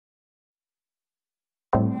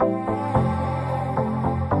We're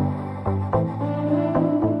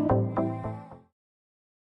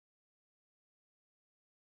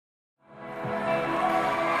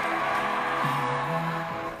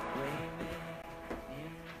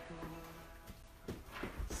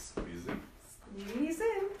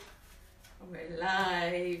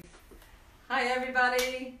live. Hi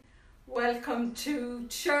everybody. Welcome to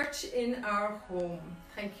Church in Our Home.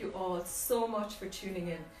 Thank you all so much for tuning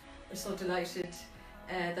in. We're so delighted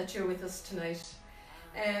that you're with us tonight.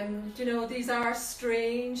 You know, these are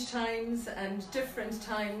strange times and different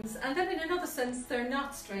times, and then in another sense they're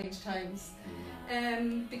not strange times,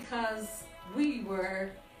 because we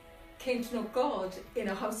came to know God in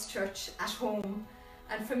a house church at home,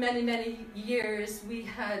 and for many years we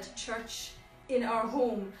had church in our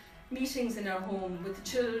home, meetings in our home with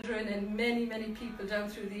children and many people down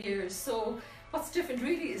through the years. So what's different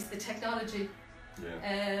really is the technology,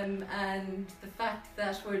 and the fact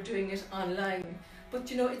that we're doing it online.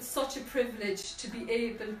 But you know, it's such a privilege to be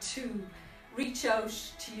able to reach out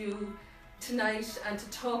to you tonight and to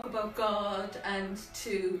talk about God and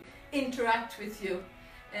to interact with you.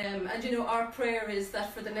 And you know, our prayer is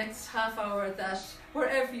that for the next half hour, that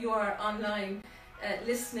wherever you are online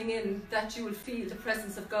listening in, that you will feel the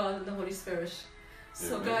presence of God and the Holy Spirit.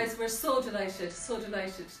 So guys, we're so delighted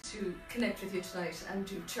to connect with you tonight and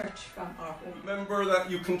do church from our home. Remember that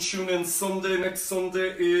you can tune in Sunday. Next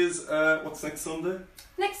Sunday is, what's next Sunday?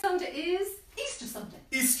 Next Sunday is Easter Sunday.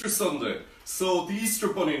 Easter Sunday. So the Easter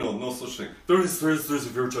Bunny, no such thing. There's a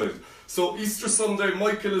few child. So Easter Sunday,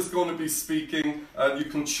 Michael is going to be speaking, and you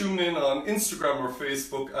can tune in on Instagram or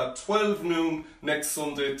Facebook at 12 noon next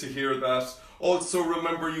Sunday to hear that. Also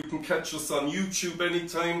remember, you can catch us on YouTube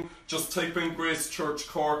anytime. Just type in Grace Church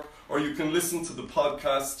Cork, or you can listen to the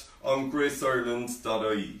podcast on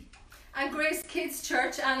graceireland.ie. And Grace Kids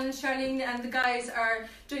Church, Alan, Charlene and the guys are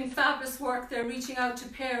doing fabulous work. They're reaching out to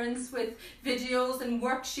parents with videos and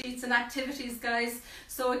worksheets and activities, guys.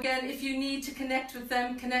 So again, if you need to connect with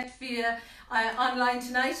them, connect via online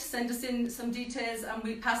tonight. Send us in some details and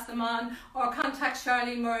we'll pass them on, or contact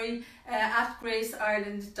Charlene Murray at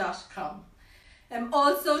graceireland.com.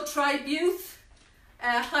 Also, Tribe Youth,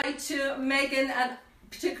 hi to Megan and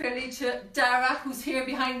particularly to Dara, who's here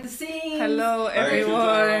behind the scenes. Hello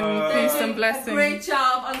everyone, peace and blessings. A great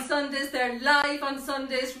job on Sundays. They're live on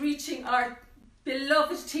Sundays, reaching our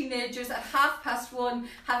beloved teenagers at 1:30,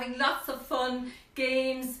 having lots of fun,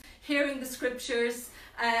 games, hearing the scriptures,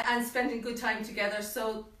 and spending good time together.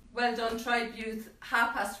 So well done, Tribe Youth,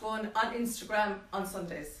 1:30 on Instagram on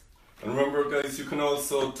Sundays. And remember guys, you can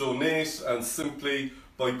also donate, and simply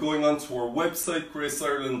by going onto our website,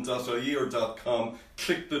 graceireland.ie or .com,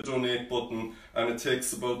 click the donate button, and it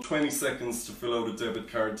takes about 20 seconds to fill out a debit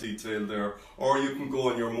card detail there. Or you can go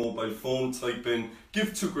on your mobile phone, type in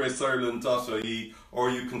give to graceireland.ie, or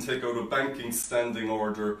you can take out a banking standing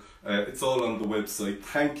order. It's all on the website.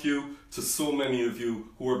 Thank you to so many of you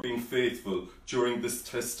who are being faithful during this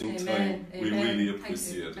testing time. We really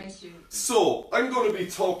appreciate it. Thank you. So, I'm going to be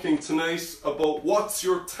talking tonight about what's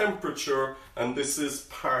your temperature, and this is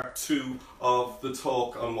part 2 of the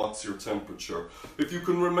talk on what's your temperature. If you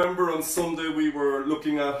can remember, on Sunday we were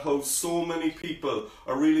looking at how so many people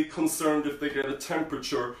are really concerned if they get a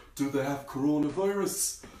temperature, do they have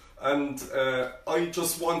coronavirus? And I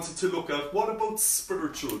just wanted to look at, what about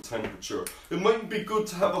spiritual temperature? It might be good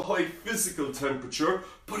to have a high physical temperature,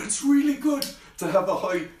 but it's really good to have a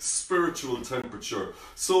high spiritual temperature.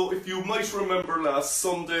 So if you might remember last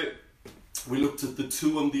Sunday, we looked at the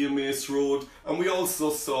 2 on the Emmaus Road, and we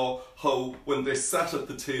also saw how when they sat at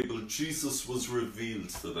the table, Jesus was revealed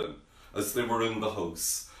to them as they were in the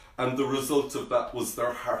house. And the result of that was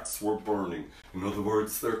their hearts were burning. In other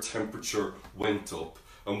words, their temperature went up.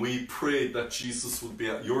 And we prayed that Jesus would be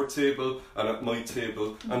at your table and at my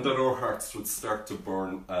table, and that our hearts would start to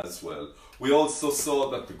burn as well. We also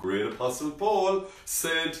saw that the great Apostle Paul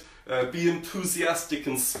said, be enthusiastic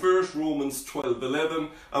in spirit, Romans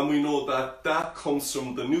 12:11, and we know that that comes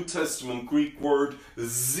from the New Testament Greek word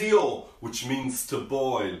zeo, which means to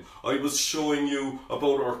boil. I was showing you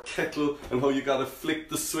about our kettle and how you got to flick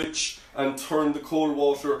the switch and turn the cold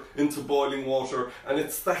water into boiling water, and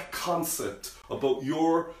it's that concept about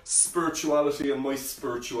your spirituality and my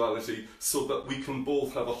spirituality, so that we can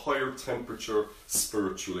both have a higher temperature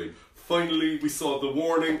spiritually. Finally, we saw the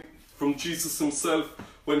warning from Jesus himself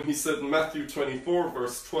when he said in Matthew 24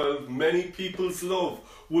 verse 12, many people's love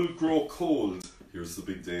will grow cold. Here's the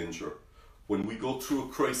big danger. When we go through a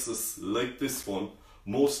crisis like this one,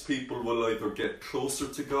 most people will either get closer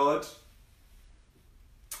to God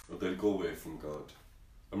or they'll go away from God.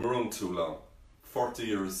 I'm around too long, 40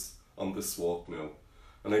 years on this walk now.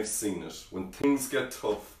 and I've seen it. When things get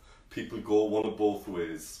tough, people go one of both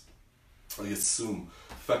ways. I assume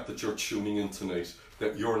the fact that you're tuning in tonight,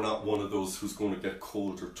 that you're not one of those who's going to get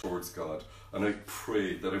colder towards God. And I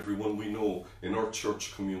pray that everyone we know in our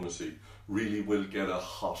church community really will get a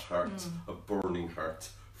hot heart, a burning heart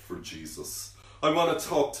for Jesus. I want to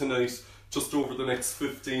talk tonight, just over the next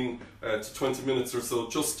 15 to 20 minutes or so,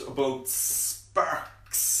 just about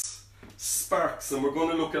sparks. Sparks, and we're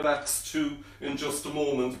going to look at Acts 2 in just a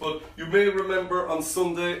moment. But you may remember on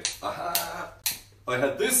Sunday, I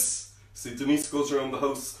had this. See, Denise goes around the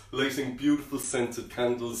house lighting beautiful scented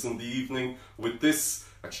candles in the evening with this.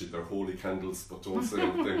 Actually, they're holy candles, but don't say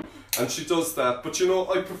anything. And she does that. But you know,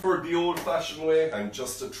 I prefer the old-fashioned way. I'm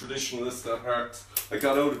just a traditionalist at heart. I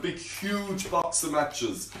got out a big, huge box of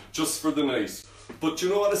matches just for the night. But you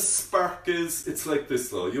know what a spark is? It's like this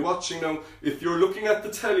though. You're watching now. If you're looking at the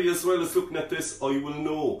telly as well as looking at this, I will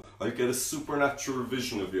know. I'll get a supernatural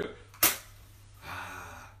vision of you.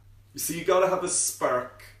 You see, you got to have a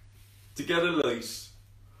spark to get a light,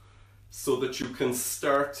 so that you can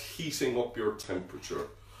start heating up your temperature.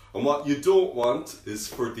 And what you don't want is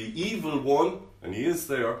for the evil one, and he is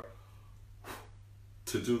there,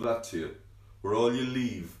 to do that to you. Where all you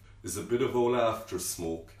leave is a bit of old after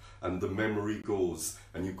smoke, and the memory goes,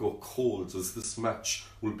 and you go cold, as this match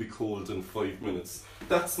will be cold in 5 minutes.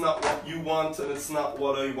 That's not what you want, and it's not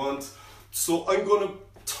what I want. So I'm going to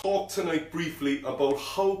talk tonight briefly about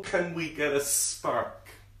how can we get a spark.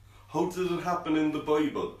 How did it happen in the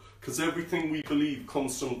Bible? Because everything we believe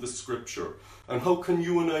comes from the scripture. And how can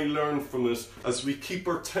you and I learn from it as we keep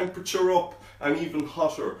our temperature up and even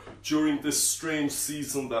hotter during this strange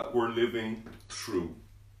season that we're living through?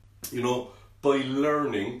 You know, by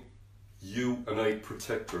learning, you and I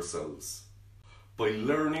protect ourselves. By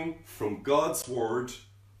learning from God's word,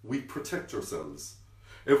 we protect ourselves.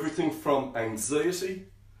 Everything from anxiety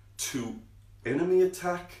to enemy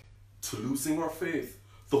attack to losing our faith.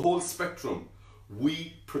 The whole spectrum.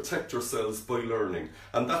 We protect ourselves by learning.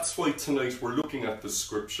 And that's why tonight we're looking at the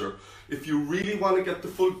scripture. If you really want to get the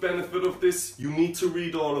full benefit of this, you need to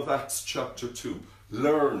read all of Acts chapter 2.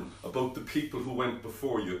 Learn about the people who went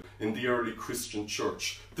before you in the early Christian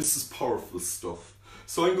church. This is powerful stuff.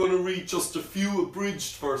 So I'm going to read just a few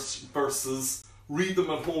abridged verses. Read them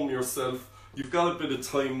at home yourself. You've got a bit of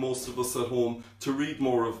time, most of us at home, to read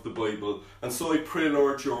more of the Bible. And so I pray,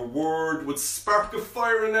 Lord, your word would spark a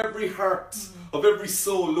fire in every heart of every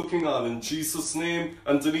soul looking on, in Jesus' name.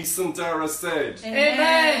 And Denise and Dara said,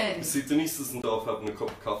 Amen. You see, Denise isn't off having a cup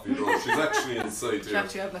of coffee though. She's actually inside here.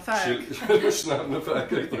 She's having a fag. She's not having a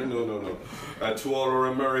fag either. No. To all our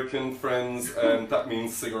American friends, that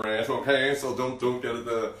means cigarette, okay? So don't get it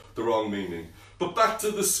the wrong meaning. But back to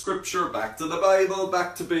the scripture, back to the Bible,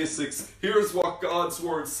 back to basics. Here's what God's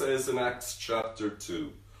word says in Acts chapter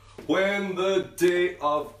 2. When the day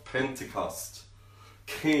of Pentecost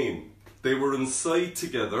came, they were inside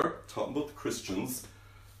together, talking about the Christians,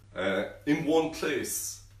 in one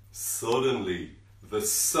place. Suddenly, the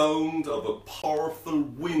sound of a powerful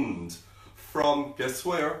wind from, guess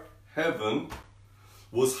where? Heaven,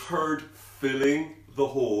 was heard filling the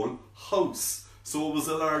whole house. So it was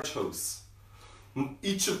a large house. And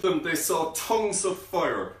each of them, they saw tongues of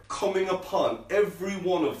fire coming upon every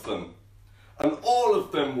one of them. And all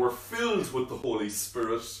of them were filled with the Holy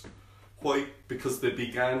Spirit. Why? Because they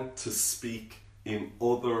began to speak in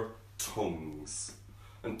other tongues.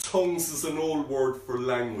 And tongues is an old word for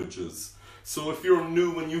languages. So if you're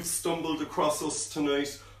new and you've stumbled across us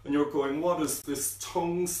tonight and you're going, what is this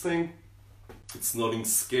tongues thing? It's nothing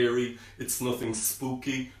scary, it's nothing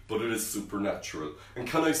spooky, but it is supernatural. And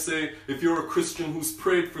can I say, if you're a Christian who's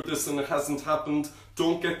prayed for this and it hasn't happened,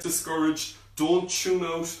 don't get discouraged, don't tune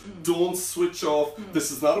out, don't switch off.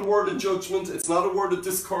 This is not a word of judgment, it's not a word of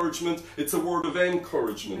discouragement, it's a word of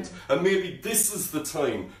encouragement. And maybe this is the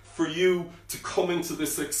time for you to come into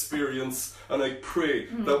this experience, and I pray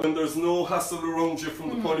that when there's no hassle around you from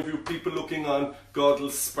the point of view of people looking on, God will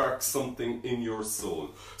spark something in your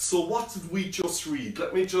soul. So what did we just read?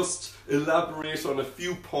 Let me just elaborate on a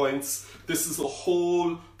few points. This is a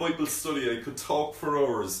whole Bible study. I could talk for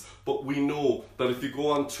hours, but we know that if you go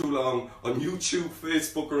on too long on YouTube,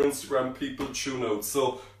 Facebook or Instagram, people tune out.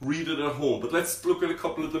 So read it at home. But let's look at a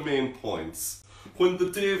couple of the main points. When the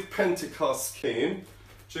day of Pentecost came,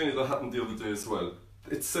 Jenny, that happened the other day as well.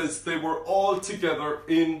 It says they were all together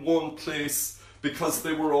in one place because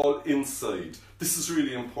they were all inside. This is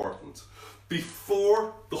really important.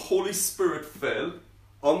 Before the Holy Spirit fell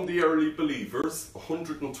on the early believers,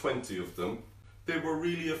 120 of them, they were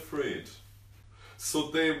really afraid. So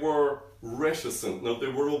they were reticent. Now, they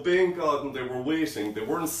were obeying God and they were waiting. They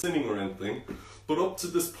weren't sinning or anything. But up to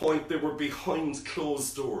this point, they were behind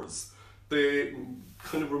closed doors. They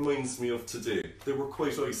kind of reminds me of today. They were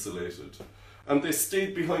quite isolated. And they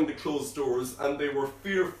stayed behind the closed doors and they were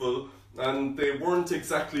fearful and they weren't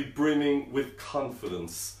exactly brimming with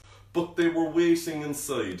confidence. But they were waiting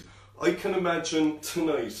inside. I can imagine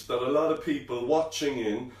tonight that a lot of people watching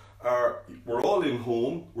in we're all in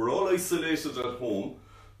home, we're all isolated at home,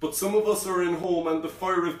 but some of us are in home and the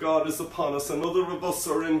fire of God is upon us, and other of us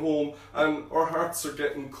are in home and our hearts are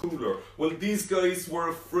getting cooler. Well, these guys were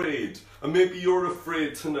afraid, and maybe you're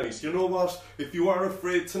afraid tonight. You know what? If you are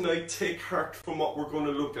afraid tonight, take heart from what we're going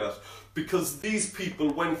to look at, because these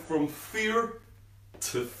people went from fear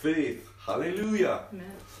to faith. Hallelujah.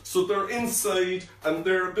 Amen. So they're inside and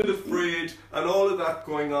they're a bit afraid and all of that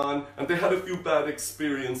going on, and they had a few bad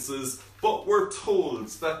experiences, but we're told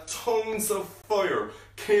that tongues of fire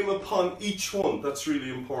came upon each one. That's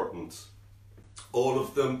really important. All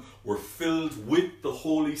of them were filled with the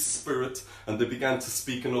Holy Spirit and they began to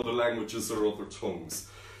speak in other languages or other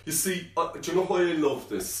tongues. You see, do you know why I love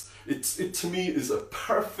this? It to me is a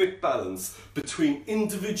perfect balance between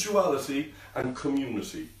individuality and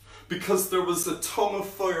community. Because there was a tongue of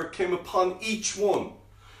fire came upon each one.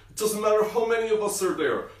 It doesn't matter how many of us are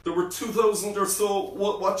there. There were 2,000 or so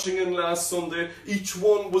watching in last Sunday. Each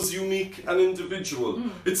one was unique and individual.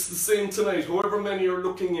 It's the same tonight. However many are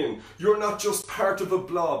looking in, you're not just part of a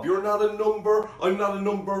blob. You're not a number. I'm not a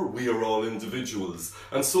number. We are all individuals.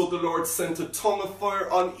 And so the Lord sent a tongue of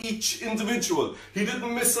fire on each individual. He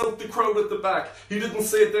didn't miss out the crowd at the back. He didn't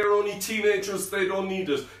say they're only teenagers, they don't need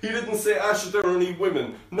it. He didn't say, Asha, they're only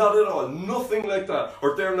women. Not at all. Nothing like that.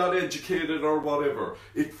 Or they're not educated or whatever.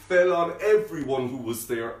 It fell on everyone who was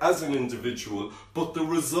there as an individual, but the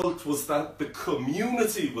result was that the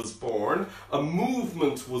community was born, a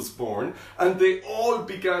movement was born, and they all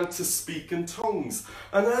began to speak in tongues.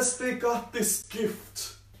 And as they got this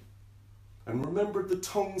gift, and remember, the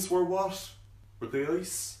tongues were what? Were they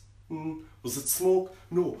ice? Was it smoke?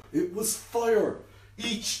 No, it was fire.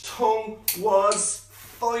 Each tongue was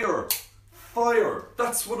fire. Fire.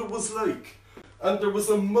 That's what it was like. And there was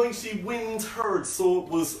a mighty wind heard, so it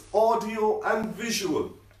was audio and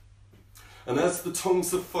visual. And as the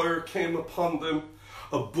tongues of fire came upon them,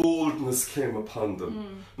 a boldness came upon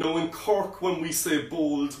them. Now in Cork, when we say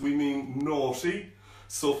bold, we mean naughty.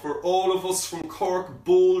 So for all of us from Cork,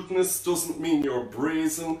 boldness doesn't mean you're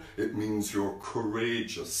brazen, it means you're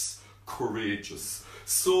courageous. Courageous.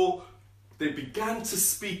 So they began to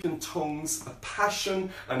speak in tongues. A passion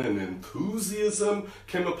and an enthusiasm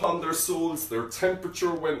came upon their souls. Their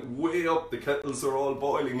temperature went way up. The kettles are all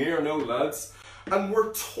boiling here now, lads. And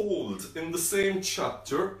we're told in the same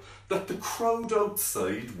chapter that the crowd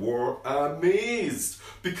outside were amazed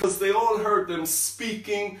because they all heard them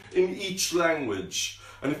speaking in each language.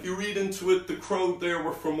 And if you read into it, the crowd there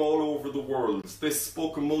were from all over the world. They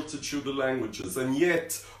spoke a multitude of languages, and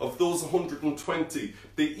yet of those 120,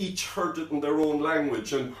 they each heard it in their own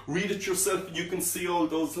language. And read it yourself and you can see all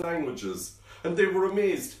those languages. And they were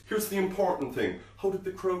amazed. Here's the important thing. How did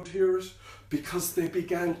the crowd hear it? Because they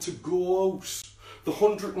began to go out. The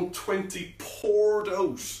 120 poured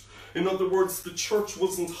out. In other words, the church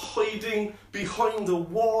wasn't hiding behind a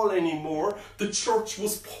wall anymore. The church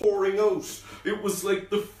was pouring out. It was like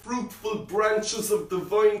the fruitful branches of the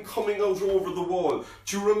vine coming out over the wall.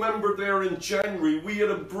 Do you remember there in January, we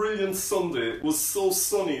had a brilliant Sunday. It was so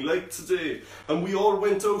sunny, like today. And we all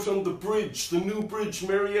went out on the bridge, the new bridge,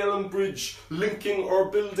 Mary Ellen Bridge, linking our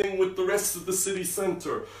building with the rest of the city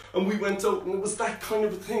centre. And we went out and it was that kind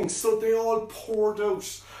of a thing. So they all poured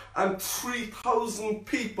out. And 3,000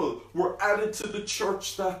 people were added to the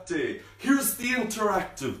church that day. Here's the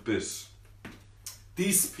interactive bit.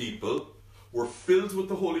 These people were filled with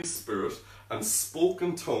the Holy Spirit and spoke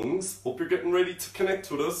in tongues. Hope you're getting ready to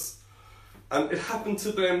connect with us. And it happened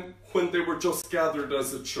to them when they were just gathered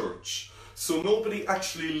as a church. So nobody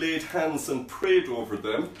actually laid hands and prayed over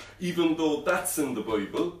them, even though that's in the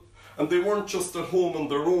Bible. And they weren't just at home on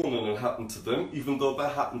their own and it happened to them, even though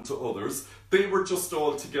that happened to others. They were just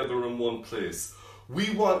all together in one place. We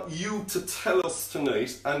want you to tell us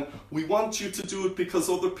tonight, and we want you to do it because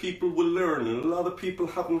other people will learn, and a lot of people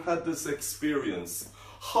haven't had this experience.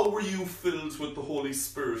 How were you filled with the Holy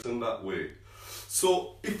Spirit in that way?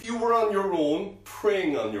 So if you were on your own,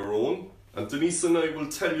 praying on your own, and Denise and I will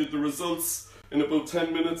tell you the results in about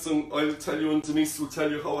 10 minutes, and I'll tell you and Denise will tell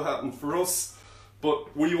you how it happened for us.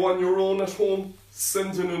 But were you on your own at home?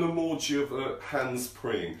 Send in an emoji of hands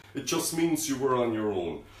praying. It just means you were on your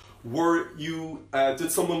own.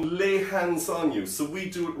 Did someone lay hands on you? So we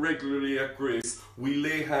do it regularly at Grace. We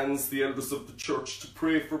lay hands, the elders of the church, to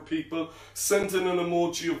pray for people. Send in an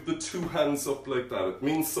emoji of the 2 hands up like that. It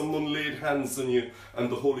means someone laid hands on you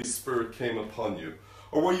and the Holy Spirit came upon you.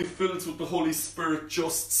 Or were you filled with the Holy Spirit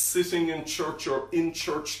just sitting in church or in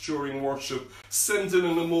church during worship? Send in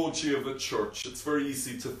an emoji of a church. It's very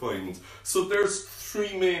easy to find. So there's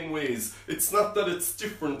 3 main ways. It's not that it's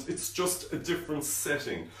different, it's just a different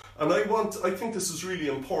setting. And I think this is really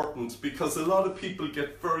important because a lot of people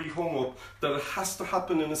get very hung up that it has to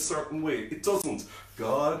happen in a certain way. It doesn't.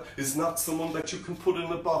 God is not someone that you can put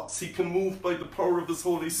in a box. He can move by the power of His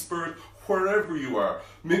Holy Spirit wherever you are.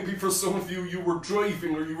 Maybe for some of you, you were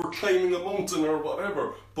driving or you were climbing a mountain or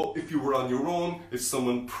whatever. But if you were on your own, if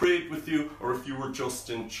someone prayed with you, or if you were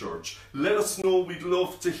just in church, let us know. We'd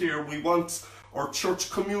love to hear. We want our church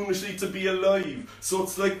community to be alive. So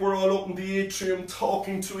it's like we're all up in the atrium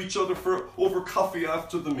talking to each other over coffee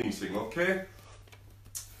after the meeting, okay?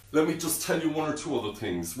 Let me just tell you 1 or 2 other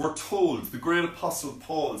things. We're told, the great apostle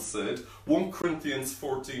Paul said, 1 Corinthians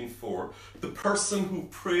 14:4, the person who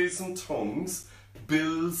prays in tongues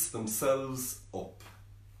builds themselves up.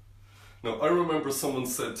 Now, I remember someone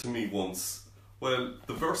said to me once, well,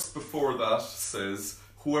 the verse before that says,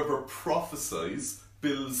 whoever prophesies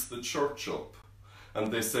builds the church up. And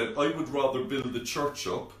they said, I would rather build the church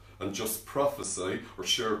up and just prophesy or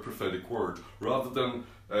share a prophetic word, rather than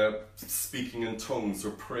speaking in tongues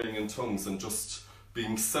or praying in tongues and just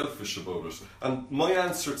being selfish about it. And my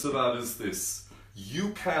answer to that is this: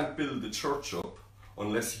 you can't build the church up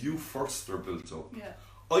unless you first are built up. Yeah.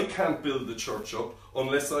 I can't build the church up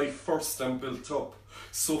unless I first am built up.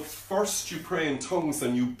 So first you pray in tongues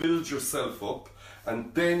and you build yourself up,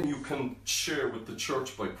 and then you can share with the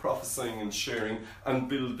church by prophesying and sharing and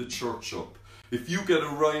build the church up. If you get a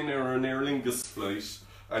Ryanair or an Aer Lingus flight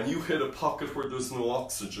and you hit a pocket where there's no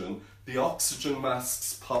oxygen, the oxygen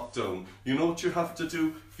masks pop down. You know what you have to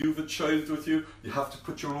do? If you have a child with you, you have to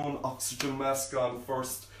put your own oxygen mask on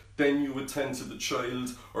first. Then you attend to the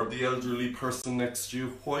child or the elderly person next to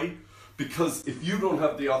you. Why? Because if you don't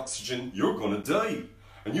have the oxygen, you're going to die.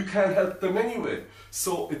 And you can't help them anyway.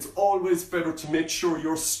 So it's always better to make sure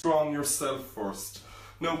you're strong yourself first.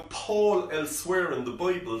 Now, Paul elsewhere in the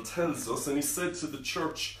Bible tells us, and he said to the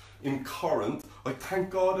church in Corinth, I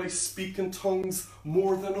thank God I speak in tongues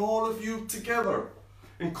more than all of you together.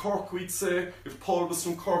 In Cork we'd say, if Paul was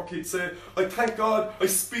from Cork, he'd say, I thank God I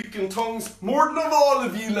speak in tongues more than all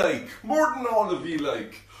of you like. More than all of you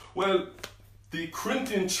like. Well, the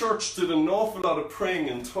Corinthian church did an awful lot of praying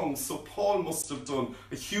in tongues, so Paul must have done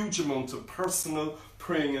a huge amount of personal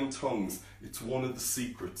praying in tongues. It's one of the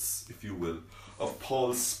secrets, if you will, of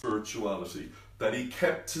Paul's spirituality, that he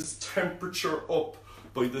kept his temperature up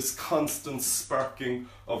by this constant sparking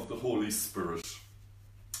of the Holy Spirit.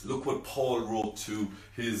 Look what Paul wrote to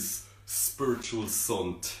his spiritual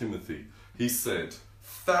son, Timothy. He said,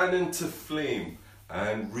 fan into flame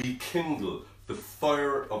and rekindle the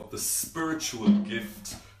fire of the spiritual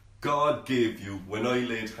gift God gave you when I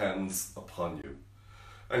laid hands upon you.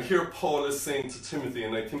 And here Paul is saying to Timothy,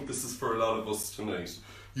 and I think this is for a lot of us tonight,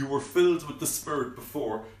 you were filled with the Spirit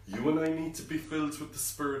before, you and I need to be filled with the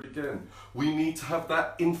Spirit again. We need to have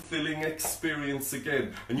that infilling experience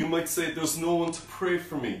again. And you might say, there's no one to pray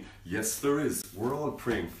for me. Yes, there is. We're all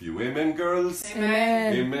praying for you. Amen, girls?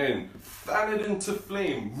 Amen. Amen. Fan it into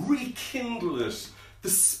flame. Rekindle it. The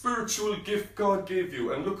spiritual gift God gave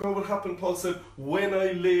you. And look how what happened. Paul said, when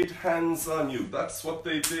I laid hands on you. That's what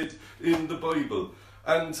they did in the Bible.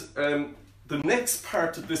 And the next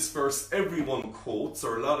part of this verse everyone quotes,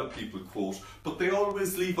 or a lot of people quote, but they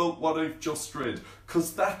always leave out what I've just read,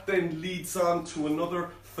 because that then leads on to another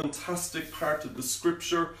fantastic part of the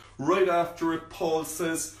scripture. Right after it, Paul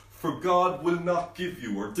says, for God will not give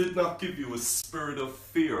you, or did not give you, a spirit of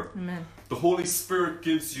fear. Amen. The Holy Spirit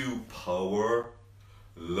gives you power,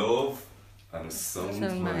 love, and a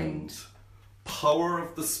sound mind. Power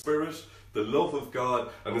of the Spirit, the love of God,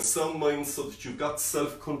 and a sound mind, so that you've got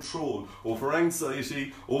self-control over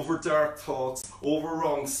anxiety, over dark thoughts, over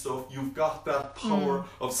wrong stuff. You've got that power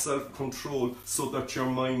of self-control so that your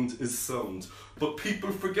mind is sound. But people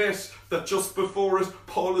forget that just before it,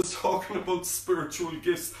 Paul is talking about spiritual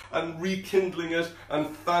gifts and rekindling it and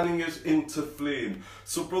fanning it into flame.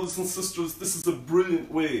 So brothers and sisters, this is a brilliant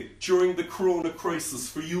way during the corona crisis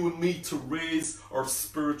for you and me to raise our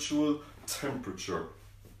spiritual temperature.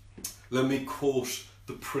 Let me quote the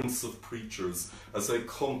the Prince of Preachers, as I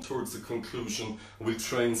come towards the conclusion. We'll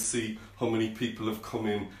try and see how many people have come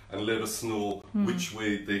in and let us know which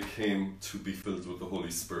way they came to be filled with the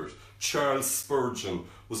Holy Spirit. Charles Spurgeon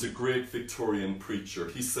was a great Victorian preacher.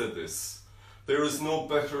 He said this: "There is no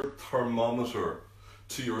better thermometer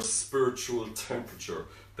to your spiritual temperature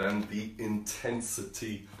than the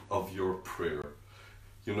intensity of your prayer."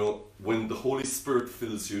 You know, when the Holy Spirit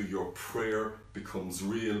fills you, your prayer becomes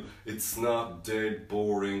real. It's not dead,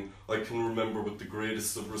 boring. I can remember with the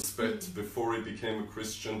greatest of respect, before I became a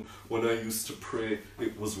Christian, when I used to pray,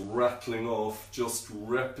 it was rattling off, just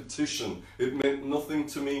repetition. It meant nothing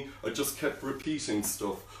to me. I just kept repeating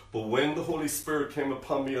stuff. But when the Holy Spirit came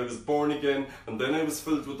upon me, I was born again, and then I was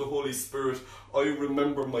filled with the Holy Spirit. I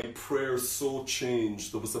remember my prayers so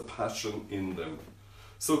changed. There was a passion in them.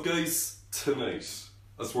 So guys, tonight,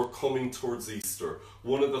 as we're coming towards Easter,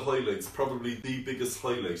 one of the highlights, probably the biggest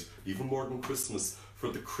highlight, even more than Christmas, for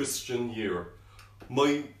the Christian year,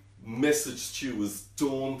 my message to you is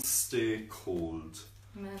don't stay cold.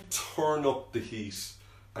 Amen. Turn up the heat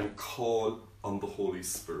and call on the Holy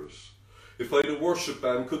Spirit. If I had a worship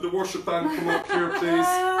band, could the worship band come up here, please?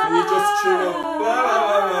 Can you just cheer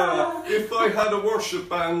up? If I had a worship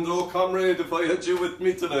band, oh comrade, if I had you with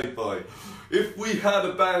me tonight, boy. If we had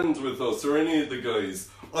a band with us, or any of the guys,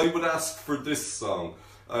 I would ask for this song.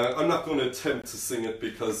 I'm not going to attempt to sing it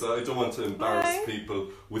because I don't want to embarrass people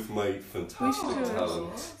with my fantastic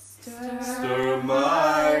talent. Stir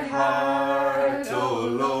my heart, O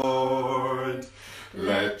Lord,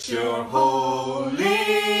 let your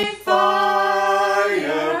holy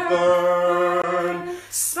fire burn,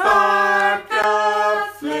 spark a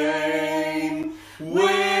flame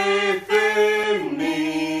within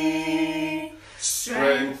me,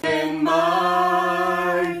 strengthen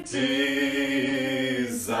my desire.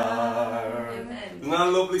 Amen. Isn't that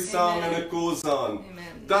a lovely song? Amen. And it goes on.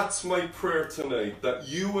 Amen. That's my prayer tonight, that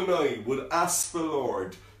you and I would ask the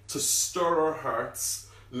Lord to stir our hearts,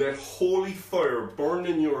 let holy fire burn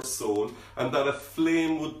in your soul, and that a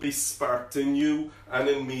flame would be sparked in you and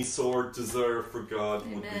in me, so our desire for God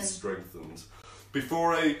would be strengthened.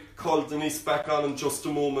 Before I call Denise back on in just a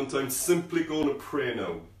moment, I'm simply going to pray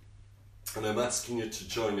now. And I'm asking you to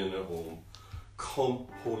join in at home. Come,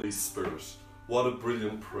 Holy Spirit. What a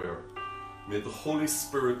brilliant prayer. May the Holy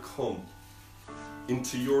Spirit come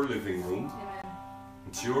into your living room,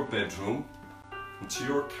 into your bedroom, into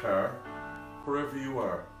your car, wherever you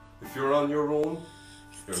are. If you're on your own,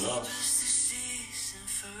 you're not.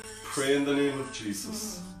 Pray in the name of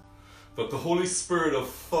Jesus that the Holy Spirit of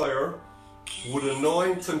fire would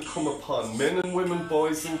anoint and come upon men and women,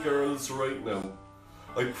 boys and girls right now.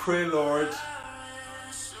 I pray, Lord,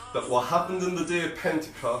 that what happened in the day of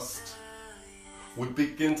Pentecost would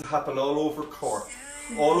begin to happen all over Cork,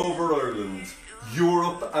 all over Ireland,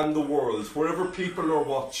 Europe and the world, wherever people are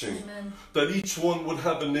watching. Amen. That each one would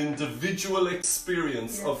have an individual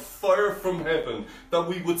experience of fire from heaven, that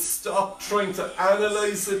we would stop trying to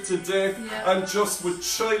analyze it to death and just with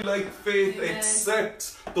childlike faith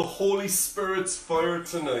accept the Holy Spirit's fire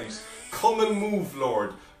tonight. Come and move,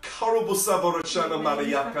 Lord. Karobusaborochana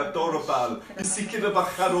Mariaka Dorabal, Isikida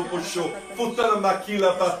Bacharobosho, Futana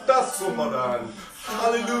Makila Batasomaran.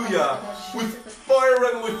 Hallelujah. With fire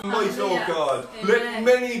and with might, oh God. Let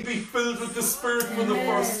many be filled with the Spirit for the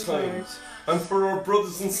first time. And for our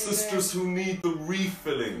brothers and sisters who need the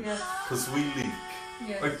refilling, because we leak,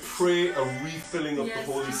 I pray a refilling of the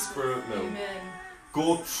Holy Spirit now.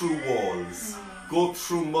 Go through walls. Go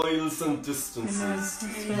through miles and distances.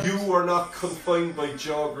 You are not confined by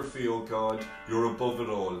geography, oh God. You're above it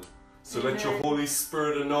all. So let your Holy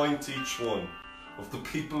Spirit anoint each one of the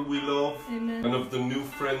people we love and of the new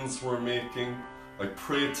friends we're making. I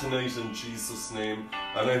pray tonight in Jesus' name.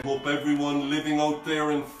 And I hope everyone living out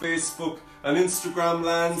there in Facebook and Instagram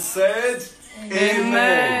land said,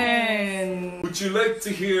 Amen. Would you like to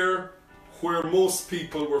hear where most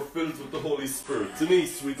people were filled with the Holy Spirit?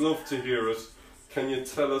 Denise, we'd love to hear it. Can you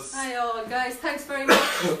tell us? Hi all guys, thanks very much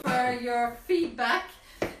for your feedback.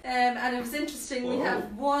 And it was interesting, we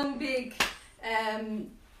have one big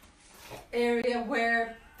area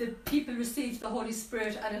where the people received the Holy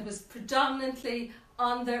Spirit, and it was predominantly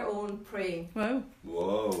on their own praying. Wow.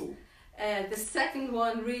 Whoa. The second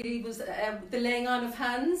one really was the laying on of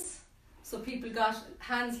hands. So people got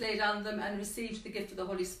hands laid on them and received the gift of the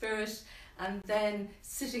Holy Spirit. And then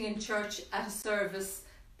sitting in church at a service,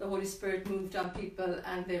 the Holy Spirit moved on people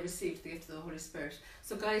and they received the gift of the Holy Spirit.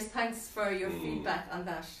 So guys, thanks for your feedback on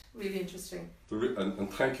that. Really interesting. And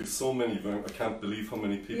thank you so many. I can't believe how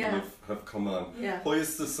many people have come on. Why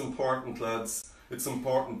is this important, lads? It's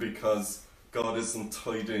important because God isn't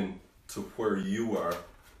tied in to where you are.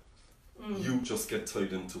 You just get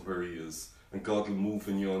tied into where he is, and God will move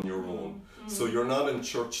in you on your own. So you're not in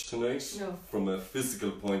church tonight from a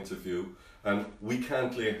physical point of view, and we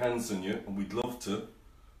can't lay hands on you, and we'd love to,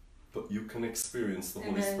 but you can experience the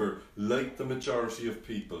Holy Spirit like the majority of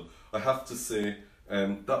people. I have to say,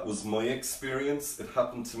 that was my experience. It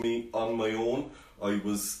happened to me on my own. I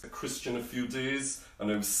was a Christian a few days,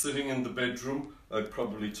 and I was sitting in the bedroom. I've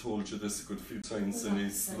probably told you this a good few times,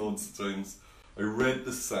 loads of times. I read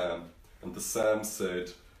the psalm, and the psalm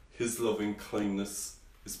said, his loving kindness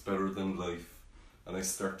is better than life. And I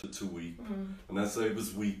started to weep. And as I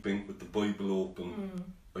was weeping with the Bible open,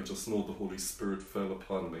 I just know the Holy Spirit fell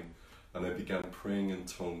upon me, and I began praying in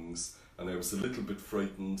tongues. And I was a little bit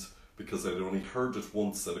frightened because I'd only heard it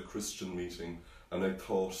once at a Christian meeting, and I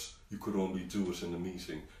thought you could only do it in a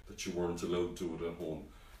meeting, that you weren't allowed to do it at home.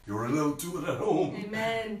 You're allowed to do it at home.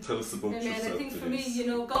 Amen. Tell us about yourself. I think for me, you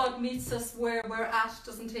know, God meets us where we're at,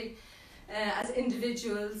 doesn't he? As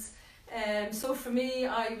individuals. So for me,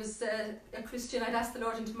 I was a Christian. I'd asked the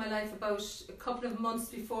Lord into my life about a couple of months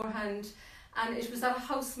beforehand, and it was at a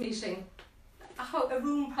house meeting. A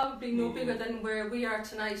room probably no bigger than where we are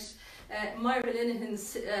tonight. Myra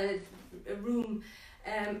Linehan's room.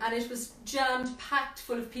 And it was jammed, packed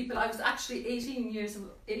full of people. I was actually 18 years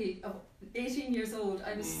old.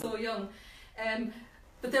 I was so young.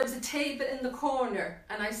 But there was a table in the corner,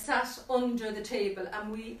 and I sat under the table,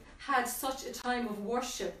 and we had such a time of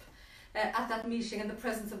worship at that meeting, and the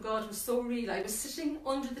presence of God was so real. I was sitting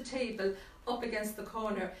under the table up against the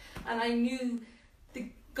corner, and I knew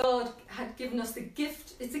God had given us the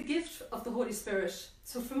gift. It's a gift of the Holy Spirit.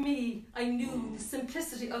 So for me, I knew the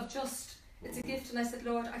simplicity of just, it's a gift, and I said,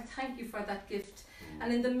 Lord, I thank you for that gift.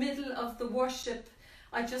 And in the middle of the worship,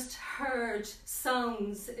 I just heard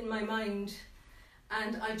sounds in my mind,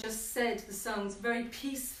 and I just said the sounds, very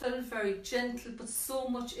peaceful, very gentle, but so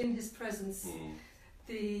much in his presence.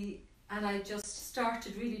 And I just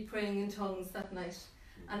started really praying in tongues that night.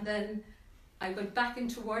 And then I went back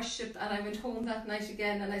into worship, and I went home that night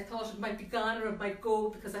again, and I thought it might be gone or it might go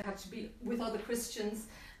because I had to be with other Christians,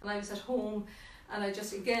 and I was at home, and I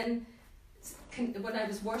just again, when I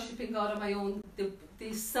was worshipping God on my own,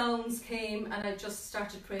 these sounds came, and I just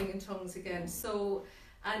started praying in tongues again. So,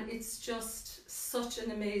 and it's just such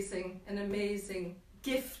an amazing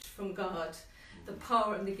gift from God, the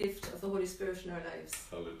power and the gift of the Holy Spirit in our lives.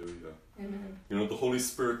 Hallelujah. Amen. You know, the Holy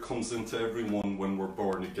Spirit comes into everyone when we're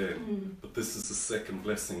born again, but this is the second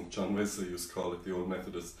blessing. John Wesley used to call it, the old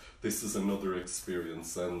Methodist. This is another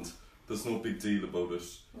experience, and there's no big deal about it.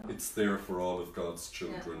 No. It's there for all of God's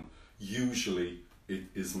children. Yeah. Usually it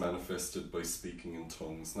is manifested by speaking in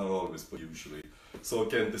tongues, not always, but usually. So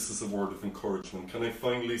again, this is a word of encouragement. Can I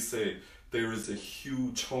finally say, there is a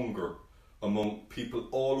huge hunger among people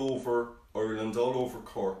all over Ireland, all over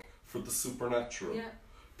Cork, for the supernatural. Yeah.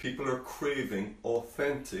 People are craving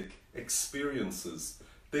authentic experiences.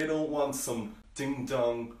 They don't want some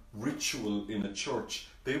ding-dong ritual in a church.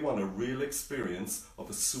 They want a real experience of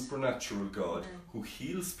a supernatural God who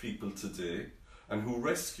heals people today, and who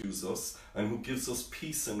rescues us, and who gives us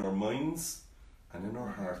peace in our minds and in our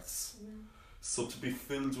hearts. So to be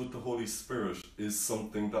filled with the Holy Spirit is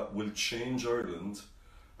something that will change Ireland,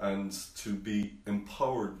 and to be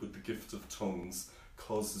empowered with the gift of tongues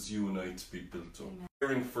causes you and I to be built up.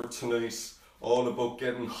 Hearing for tonight, all about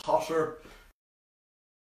getting hotter.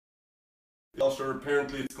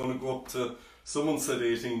 Apparently it's going to go up to, someone said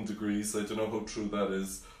 18 degrees, I don't know how true that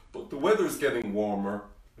is, but the weather's getting warmer.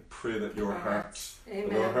 I pray that your heart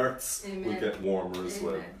and our hearts will get warmer as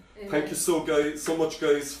well. Thank you so much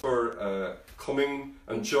guys for coming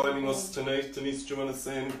and joining us tonight. Denise, do you want to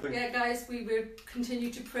say anything? Yeah guys, we will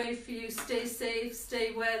continue to pray for you. Stay safe,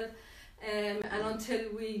 stay well, and until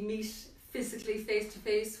we meet physically face to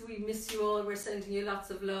face, we miss you all. We're sending you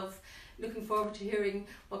lots of love. Looking forward to hearing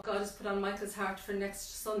what God has put on Michael's heart for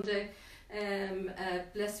next Sunday.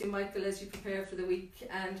 Bless you, Michael, as you prepare for the week.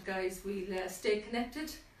 And guys, we'll stay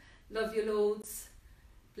connected. Love you loads.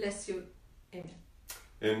 Bless you. Amen.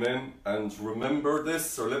 Amen. And remember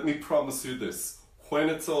this, or let me promise you this, when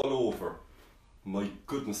it's all over, my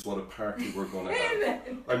goodness, what a party we're going to have.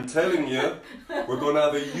 I'm telling you, we're going to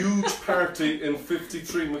have a huge party in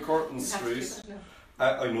 53 McCurtain Street.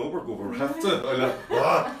 I know we're going to have to.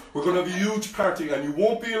 We're going to have a huge party, and you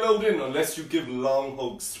won't be allowed in unless you give long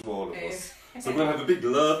hugs to all of us. So we're going to have a big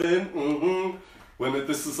love in when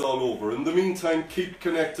this is all over. In the meantime, keep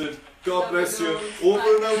connected. God bless you.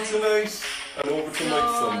 Over and out tonight, and over to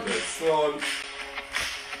next Sunday. So on.